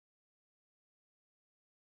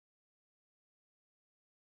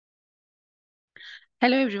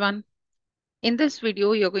Hello everyone. In this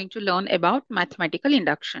video, you're going to learn about mathematical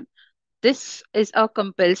induction. This is a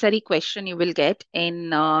compulsory question you will get in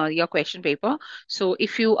your question paper. So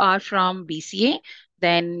if you are from BCA,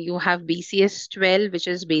 then you have BCS-12, which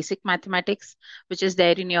is basic mathematics, which is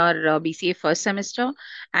there in your BCA first semester.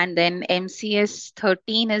 And then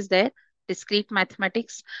MCS-13 is there, discrete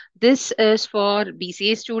mathematics. This is for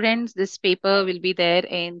BCA students. This paper will be there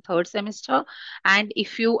in third semester. And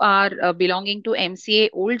if you are belonging to MCA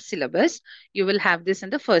old syllabus, you will have this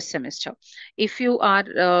in the first semester. If you are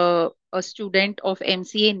a student of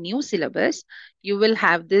MCA new syllabus, you will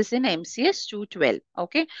have this in MCS-212.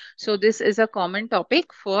 Okay, so this is a common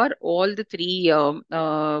topic for all the three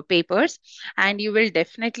papers, and you will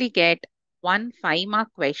definitely get one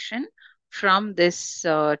 5-mark question from this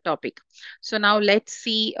topic. So now let's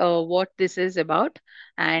see what this is about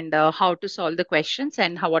and how to solve the questions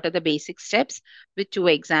and what are the basic steps with 2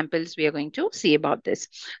 examples we are going to see about this.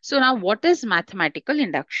 So now what is mathematical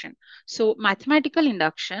induction? So mathematical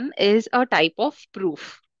induction is a type of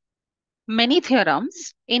proof. Many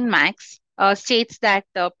theorems in maths states that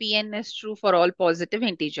Pn is true for all positive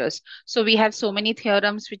integers. So we have so many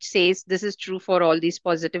theorems which says this is true for all these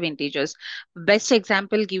positive integers. Best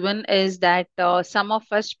example given is that sum of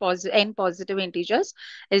first n positive integers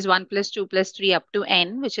is 1 plus 2 plus 3 up to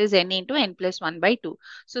n, which is n into n plus 1 by 2.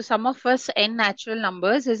 So sum of first n natural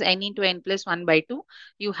numbers is n into n plus 1 by 2.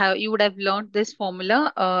 You would have learned this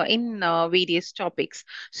formula in various topics.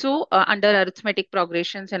 So under arithmetic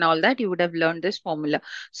progressions and all that, you would have learned this formula.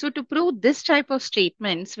 So to prove this type of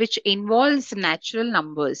statements, which involves natural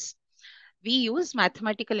numbers, we use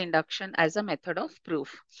mathematical induction as a method of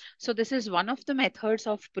proof. So this is one of the methods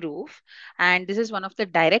of proof, and this is one of the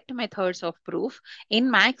direct methods of proof. In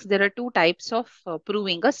maths, there are two types of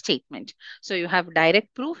proving a statement. So you have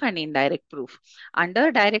direct proof and indirect proof.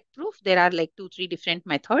 Under direct proof, there are like 2, 3 different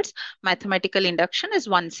methods. Mathematical induction is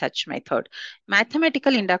one such method.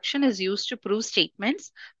 Mathematical induction is used to prove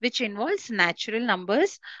statements which involves natural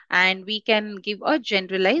numbers, and we can give a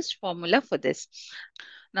generalized formula for this.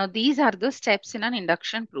 Now, these are the steps in an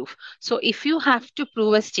induction proof. So, if you have to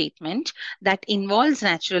prove a statement that involves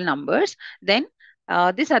natural numbers, then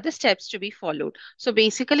these are the steps to be followed. So,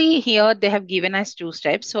 basically, here they have given us 2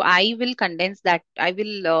 steps. So, I will condense that, I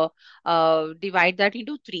will divide that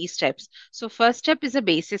into 3 steps. So, first step is a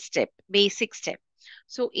basic step.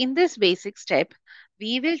 So, in this basic step,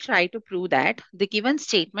 we will try to prove that the given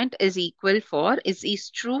statement is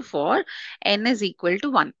true for n is equal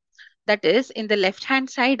to 1. That is, in the left hand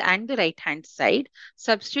side and the right hand side,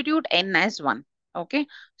 substitute n as 1. Okay,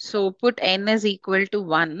 so put n is equal to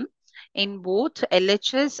 1 in both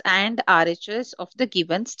LHS and RHS of the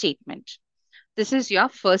given statement. This is your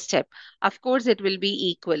first step. Of course, it will be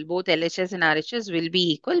equal. Both LHS and RHS will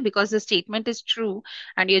be equal because the statement is true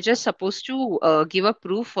and you're just supposed to give a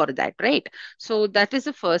proof for that, right? So that is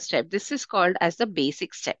the first step. This is called as the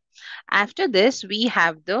basic step. After this, we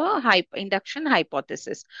have the induction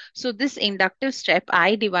hypothesis. So this inductive step,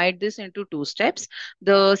 I divide this into 2 steps.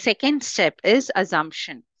 The second step is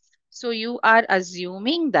assumption. So you are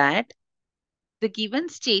assuming that the given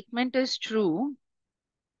statement is true,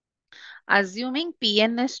 assuming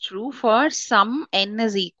Pn is true for some n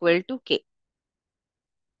is equal to k.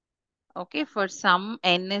 Okay, for some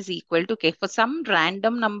n is equal to k. For some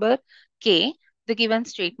random number k, the given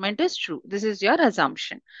statement is true. This is your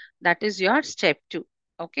assumption. That is your step 2.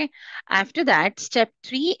 Okay. After that, step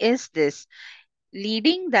 3 is this.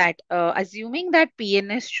 Assuming that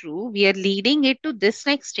Pn is true, we are leading it to this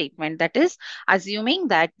next statement. That is, assuming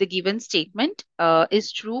that the given statement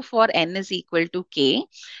is true for n is equal to k,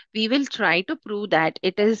 we will try to prove that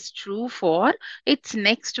it is true for its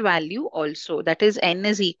next value also. That is, n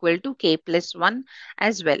is equal to k plus 1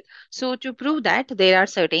 as well. So to prove that, there are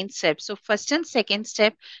certain steps. So first and second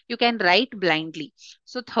step, you can write blindly.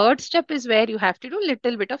 So third step is where you have to do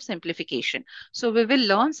little bit of simplification. So we will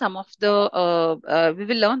learn we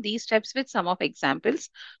will learn these steps with some of examples.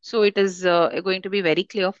 So it is going to be very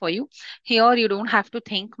clear for you. Here you don't have to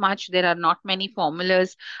think much. There are not many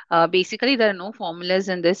formulas. Basically, there are no formulas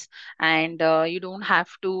in this, and you don't have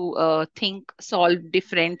to solve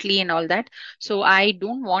differently and all that. So I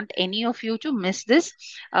don't want any of you to miss this.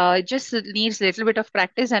 It just needs a little bit of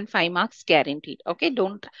practice and 5 marks guaranteed. Okay,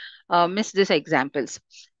 don't miss these examples.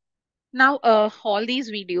 Now, all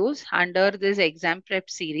these videos under this exam prep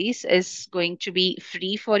series is going to be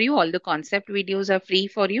free for you. All the concept videos are free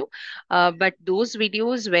for you. But those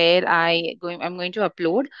videos where I'm going to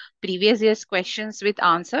upload previous year's questions with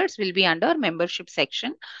answers will be under membership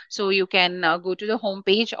section. So you can go to the home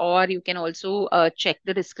page, or you can also check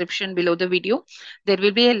the description below the video. There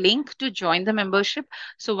will be a link to join the membership.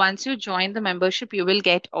 So once you join the membership, you will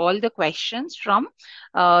get all the questions from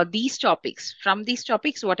these topics. From these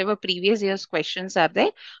topics, whatever previous year's questions are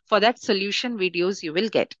there, for that solution videos you will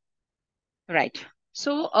get. Right.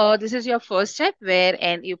 So this is your first step where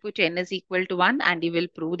you put n is equal to 1, and you will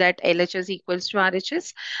prove that LHS equals to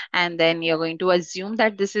RHS. And then you're going to assume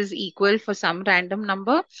that this is equal for some random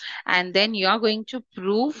number. And then you're going to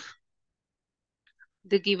prove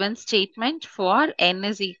the given statement for n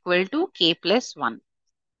is equal to k plus 1.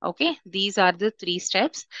 Okay, these are the three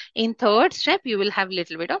steps. In third step, you will have a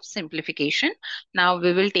little bit of simplification. Now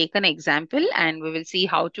we will take an example and we will see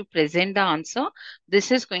how to present the answer. This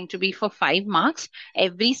is going to be for 5 marks.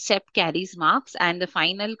 Every step carries marks, and the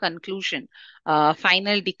final conclusion,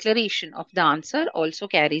 final declaration of the answer also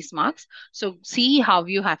carries marks. So see how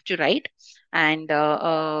you have to write, and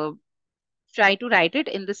try to write it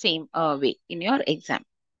in the same way in your exam.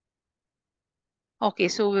 Okay,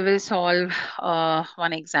 so we will solve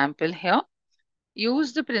one example here.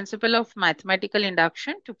 Use the principle of mathematical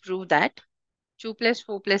induction to prove that 2 plus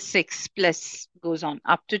 4 plus 6 plus goes on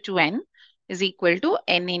up to 2n is equal to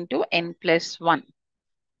n into n plus 1.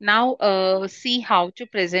 Now, see how to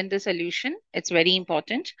present the solution. It's very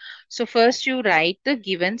important. So first you write the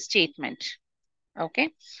given statement. Okay.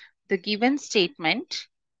 The given statement,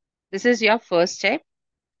 this is your first step.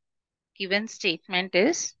 Given statement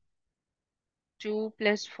is 2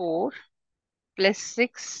 plus 4 plus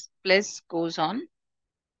 6 plus goes on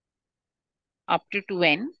up to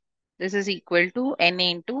 2n. This is equal to n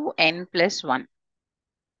into n plus 1.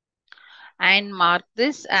 And mark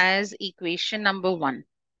this as equation number 1.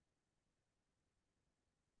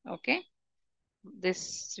 Okay.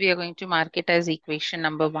 This we are going to mark it as equation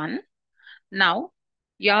number 1. Now,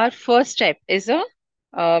 your first step is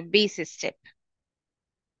a basis step,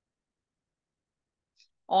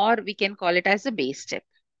 or we can call it as a base step.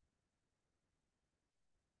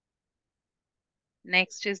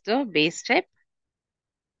 Next is the base step.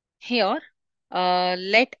 Here,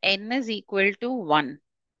 let n is equal to 1.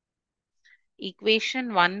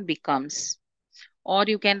 Equation 1 becomes, or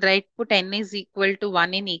you can write put n is equal to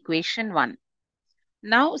 1 in equation 1.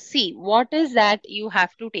 Now see, what is that you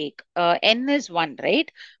have to take? N is 1,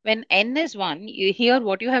 right? When n is 1, here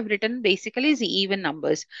what you have written basically is even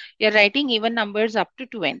numbers. You're writing even numbers up to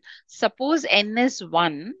 2n. Suppose n is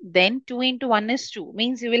 1, then 2 into 1 is 2.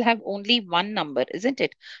 Means you will have only one number, isn't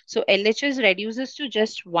it? So LHS reduces to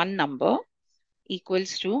just one number,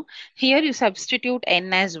 equals to, here you substitute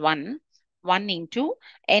n as 1. 1 into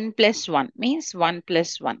n plus 1 means 1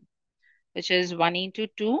 plus 1, which is 1 into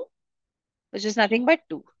 2, which is nothing but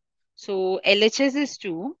 2. So LHS is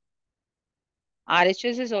 2.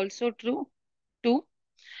 RHS is also true, 2.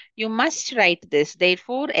 You must write this.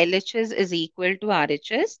 Therefore, LHS is equal to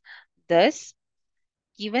RHS. Thus,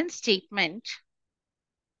 given statement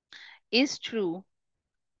is true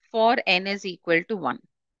for n is equal to 1.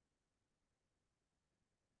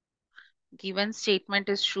 Given statement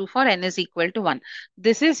is true for n is equal to 1.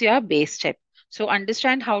 This is your base step. So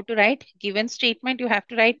understand how to write given statement. You have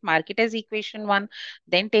to write, mark it as equation 1,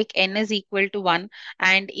 then take n is equal to 1.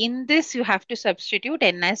 And in this, you have to substitute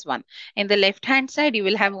n as 1. In the left hand side, you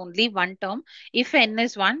will have only one term. If n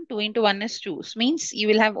is 1, 2 into 1 is 2. So means you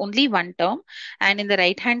will have only one term. And in the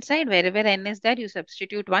right hand side, wherever n is there, you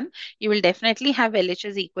substitute 1. You will definitely have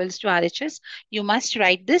LHS equals to RHS. You must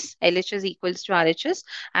write this LHS equals to RHS.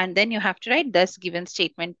 And then you have to write thus given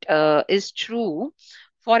statement is true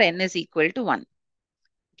for n is equal to 1.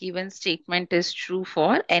 Given statement is true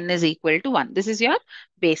for n is equal to 1. This is your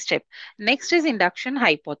base step. Next is induction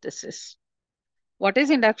hypothesis. What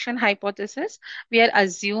is induction hypothesis? We are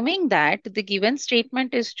assuming that the given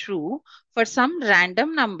statement is true for some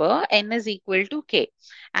random number n is equal to k,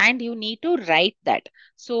 and you need to write that.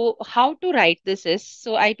 So how to write this is,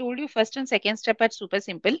 so I told you first and second step are super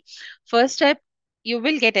simple. First step, you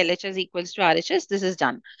will get LHS equals to RHS. This is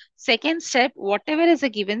done. Second step, whatever is a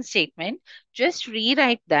given statement, just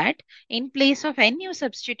rewrite that. In place of n, you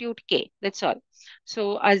substitute k. That's all.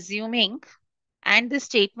 So assuming, and the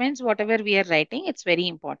statements, whatever we are writing, it's very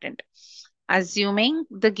important. Assuming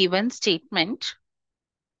the given statement,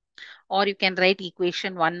 or you can write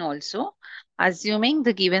equation 1 also. Assuming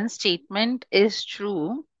the given statement is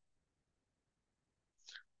true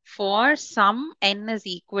for some n is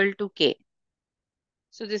equal to k.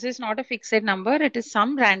 So this is not a fixed number. It is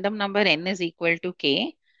some random number n is equal to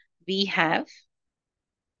k. We have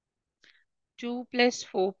 2 plus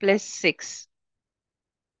 4 plus 6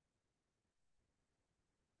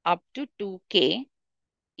 up to 2k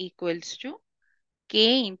equals to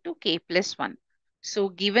k into k plus 1. So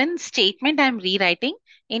given statement I'm rewriting,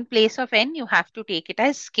 in place of n you have to take it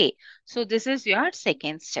as k. So this is your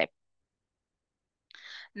second step.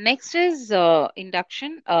 Next is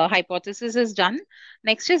induction. Hypothesis is done.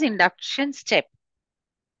 Next is induction step.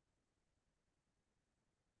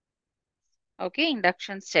 Okay,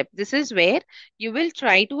 induction step. This is where you will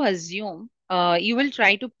try to assume, you will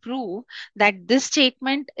try to prove that this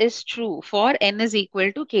statement is true for n is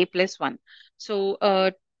equal to k plus 1.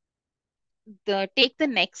 So take the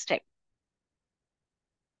next step.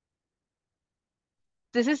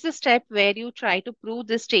 This is the step where you try to prove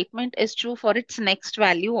this statement is true for its next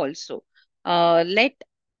value also. Let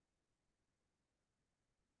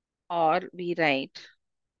or be right.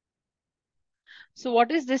 So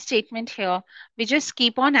what is this statement here? We just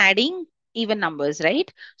keep on adding even numbers,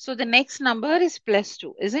 right? So the next number is plus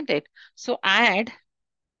 2, isn't it? So add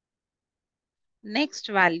next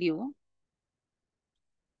value.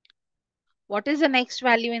 What is the next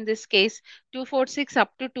value in this case? 246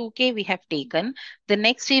 up to 2k we have taken. The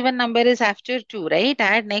next even number is after 2, right?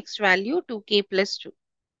 Add next value 2k plus 2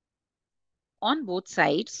 on both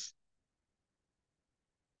sides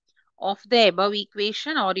of the above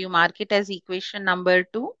equation, or you mark it as equation number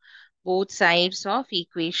 2, both sides of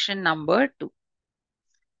equation number 2.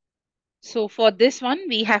 So for this one,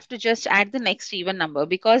 we have to just add the next even number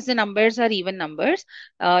because the numbers are even numbers,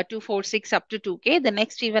 246 up to 2k. The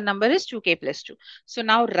next even number is 2k plus 2. So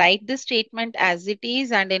now write the statement as it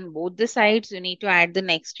is, and in both the sides, you need to add the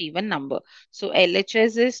next even number. So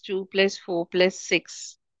LHS is 2 plus 4 plus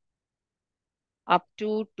 6 up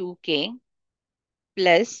to 2k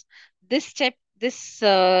plus this step. This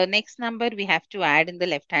next number we have to add in the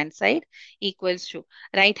left hand side equals to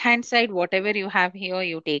right hand side, whatever you have here,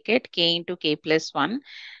 you take it k into k plus 1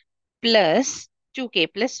 plus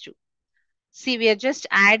 2k plus 2. See, we are just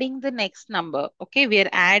adding the next number. Okay, we are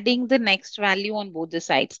adding the next value on both the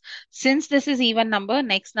sides. Since this is even number,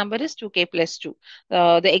 next number is 2k plus 2.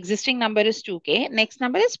 The existing number is 2k. Next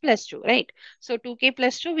number is plus 2, right? So 2k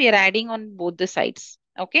plus 2, we are adding on both the sides.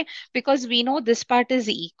 Okay, because we know this part is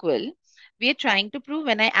equal. We are trying to prove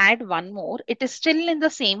when I add one more, it is still in the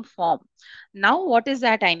same form. Now, what is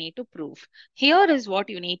that I need to prove? Here is what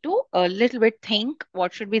you need to a little bit think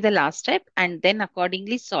what should be the last step and then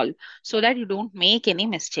accordingly solve so that you don't make any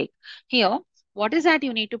mistake. Here, what is that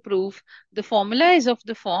you need to prove? The formula is of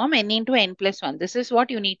the form n into n plus 1. This is what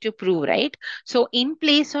you need to prove, right? So in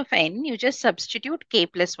place of n, you just substitute k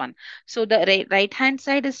plus 1. So the right hand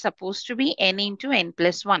side is supposed to be n into n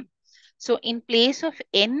plus 1. So in place of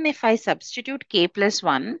n, if I substitute k plus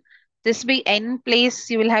 1, this be n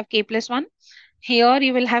place, you will have k plus 1. Here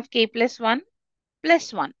you will have k plus 1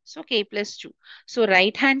 plus 1. So k plus 2. So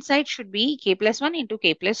right hand side should be k plus 1 into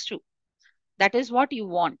k plus 2. That is what you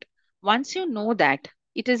want. Once you know that,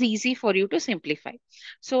 it is easy for you to simplify.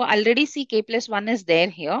 So already see k plus 1 is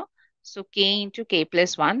there here. So k into k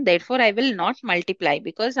plus 1. Therefore, I will not multiply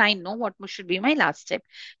because I know what should be my last step.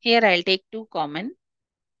 Here I'll take 2 common.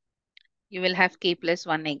 You will have k plus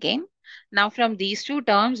 1 again. Now from these two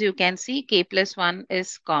terms, you can see k plus 1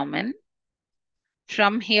 is common.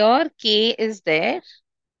 From here, k is there.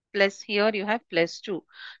 Plus here you have plus 2.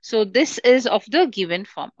 So this is of the given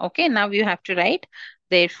form. Okay, now you have to write.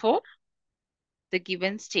 Therefore, the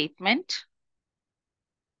given statement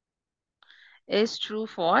is true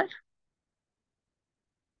for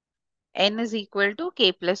n is equal to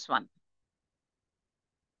k plus 1.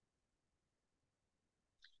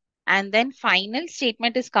 And then final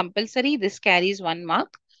statement is compulsory. This carries 1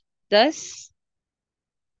 mark. Thus,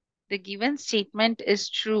 the given statement is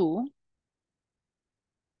true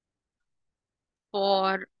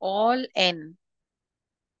for all n.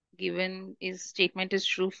 Given is statement is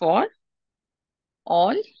true for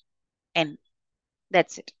all n.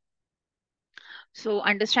 That's it. So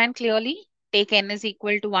understand clearly, take n is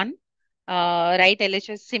equal to 1, write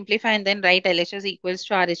LHS, simplify and then write LHS equals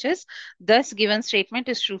to RHS. Thus, given statement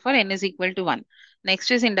is true for n is equal to 1.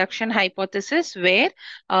 Next is induction hypothesis, where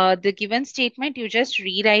the given statement, you just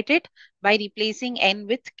rewrite it by replacing n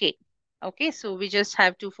with k. Okay, so we just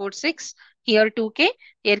have 246, here 2k,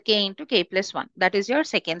 here k into k plus 1. That is your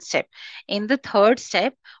second step. In the third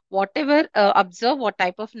step, whatever, observe what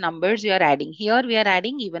type of numbers you are adding. Here we are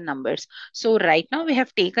adding even numbers. So right now we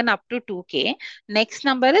have taken up to 2k. Next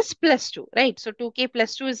number is plus 2, right? So 2k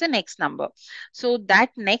plus 2 is the next number. So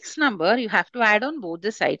that next number you have to add on both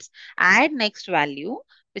the sides. Add next value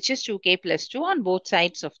which is 2k plus 2 on both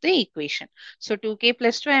sides of the equation. So 2k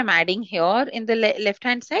plus 2 I am adding here in the left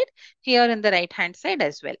hand side, here in the right hand side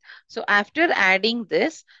as well. So after adding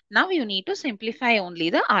this, now you need to simplify only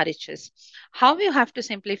the RHS. How you have to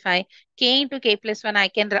simplify? K into k plus 1, I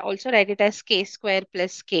can also write it as k square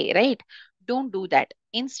plus k, right? Don't do that.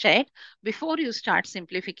 Instead, before you start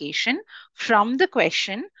simplification, from the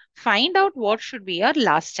question, find out what should be your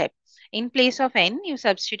last step. In place of n, you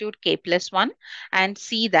substitute k plus 1 and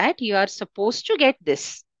see that you are supposed to get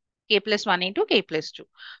this k plus 1 into k plus 2.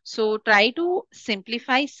 So try to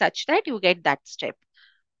simplify such that you get that step.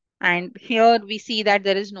 And here we see that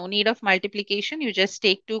there is no need of multiplication. You just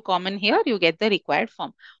take 2 common here, you get the required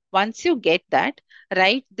form. Once you get that,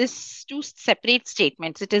 write this two separate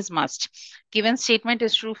statements. It is must. Given statement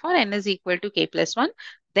is true for n is equal to k plus 1.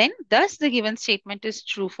 Then thus the given statement is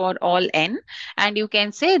true for all n. And you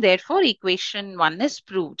can say therefore equation 1 is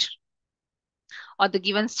proved, or the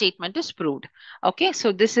given statement is proved. Okay,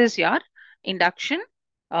 so this is your induction,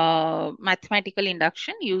 mathematical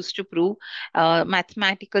induction used to prove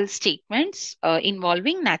mathematical statements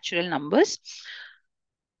involving natural numbers.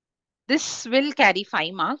 This will carry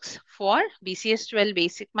 5 marks for BCS-12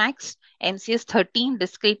 basic max, MCS-13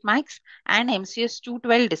 discrete max, and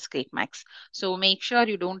MCS-212 discrete max. So make sure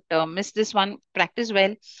you don't miss this one. Practice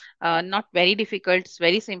well. Not very difficult. It's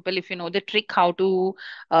very simple if you know the trick how to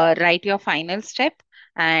write your final step.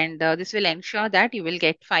 And this will ensure that you will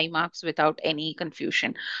get 5 marks without any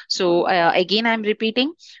confusion. So again, I'm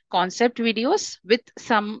repeating, concept videos with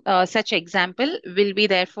some such example will be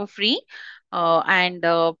there for free. And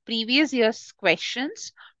previous year's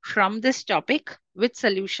questions from this topic with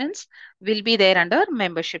solutions will be there under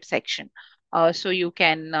membership section. So you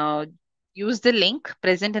can use the link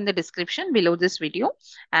present in the description below this video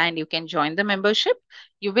and you can join the membership.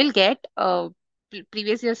 You will get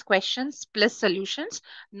previous year's questions plus solutions,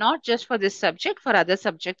 not just for this subject, for other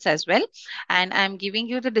subjects as well. And I'm giving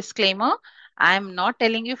you the disclaimer. I'm not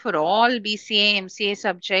telling you for all BCA, MCA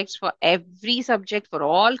subjects, for every subject, for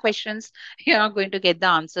all questions, you're not going to get the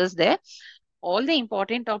answers there. All the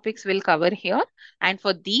important topics will cover here. And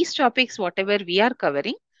for these topics, whatever we are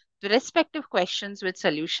covering, the respective questions with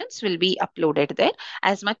solutions will be uploaded there.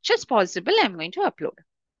 As much as possible, I'm going to upload.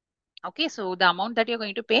 Okay, so the amount that you're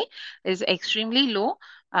going to pay is extremely low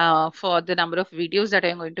for the number of videos that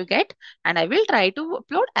I'm going to get. And I will try to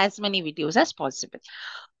upload as many videos as possible.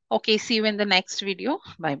 Okay, see you in the next video.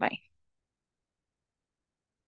 Bye-bye.